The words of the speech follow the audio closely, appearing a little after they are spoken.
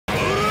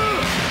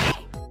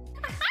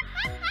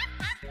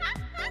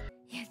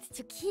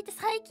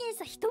最近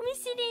さ、人見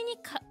知りに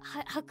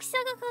拍車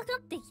がかか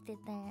ってきてて、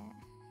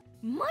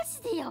マ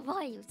ジでや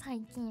ばいよ最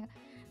近。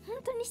本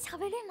当に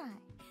喋れない。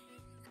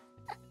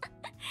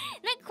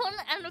な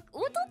んか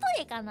一昨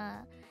日か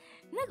な、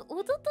なんか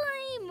一昨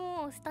日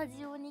もスタ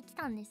ジオに来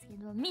たんですけ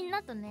ど、みん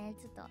なとね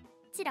ちょっと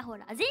ちらほ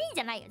ら、全員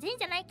じゃないよ、全員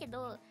じゃないけ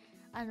ど、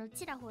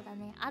ちらほら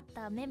ね会っ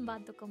たメンバ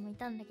ーとかもい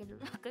たんだけど、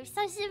なんか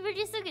久しぶ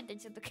りすぎて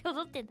ちょっと挙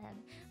動ってたよ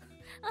ね。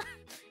あ、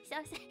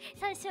久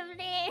しぶり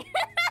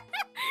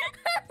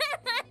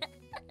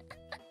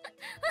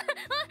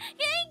元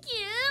気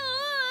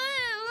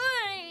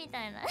おいみ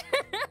たいななんか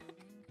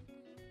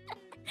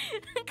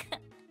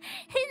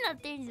変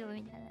なテンション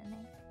みたいなね。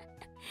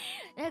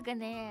なんか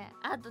ね、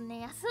あとね、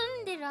休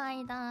んでる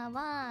間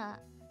は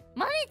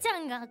マネちゃ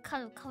んが多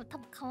分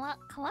変わ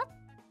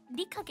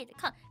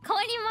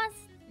りま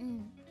す。う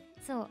ん、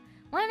そう、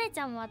マネち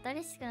ゃんも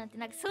新しくなって、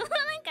なんかそのな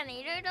んかね、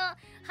いろいろ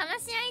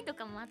話し合いと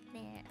かもあって新し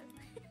い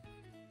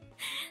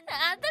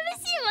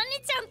マネ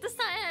ちゃんとさ、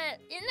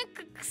なん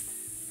かくっ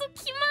そ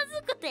気ま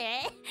ずく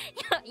て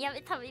や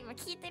べ、多分今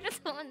聞いてる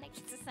と思うんだけ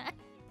どさなんか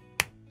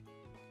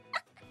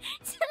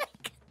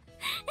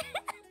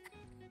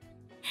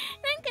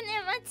なんかね、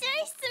待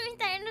合室み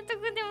たいなと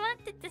こで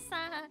待っててさ、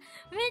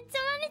めっちゃ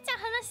マネちゃん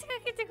話しか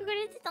けてく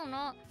れてたの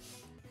なん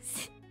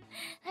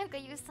か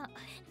言うさ、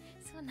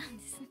そうなん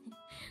ですね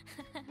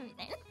み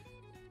たいな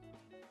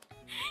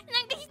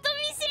なんか人見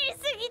知り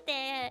すぎ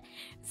て、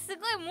す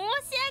ごい申し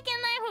訳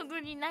ないほど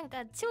になん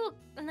か超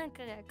なん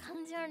か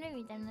感じ悪い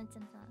みたいになっちゃ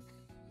っ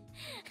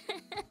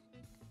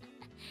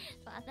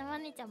た頭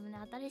姉ちゃんもね、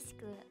新し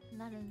く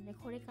なるんで、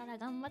これから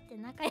頑張って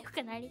仲良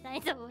くなりた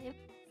いと思います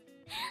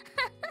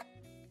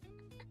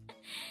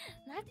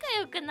仲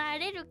良くな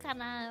れるか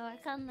な、わ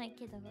かんない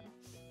けど、い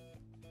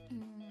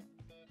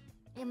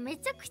や、め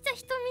ちゃくちゃ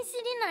人見知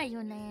りない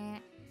よ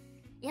ね。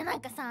いや、な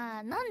んか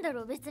さ、なんだ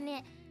ろう、別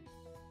に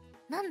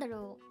なんだ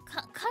ろう、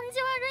感じ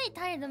悪い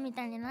態度み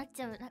たいになっ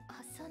ちゃう。あ、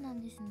そうな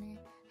んです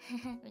ね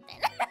みたい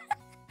な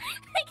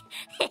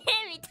へへ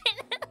みたい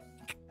ななん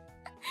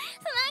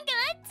か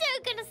なっちゃ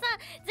うからさ、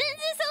全然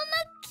そんな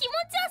気持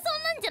ちはそ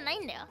んなんじゃない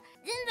んだよ。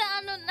全然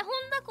ほん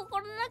と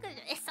心の中で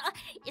そう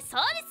ですよ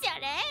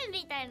ね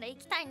みたいな行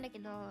きたいんだけ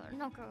ど、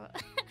なんか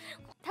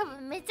多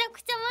分めちゃ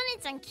くちゃマ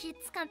ネちゃん気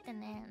使って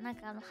ね、なん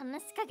か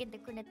話しかけて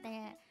くれ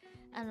て、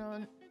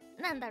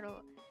なんだろ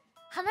う、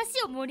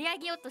話を盛り上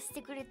げようとし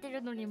てくれて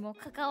るのにも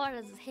かかわ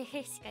らずへ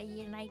へしか言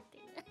えないって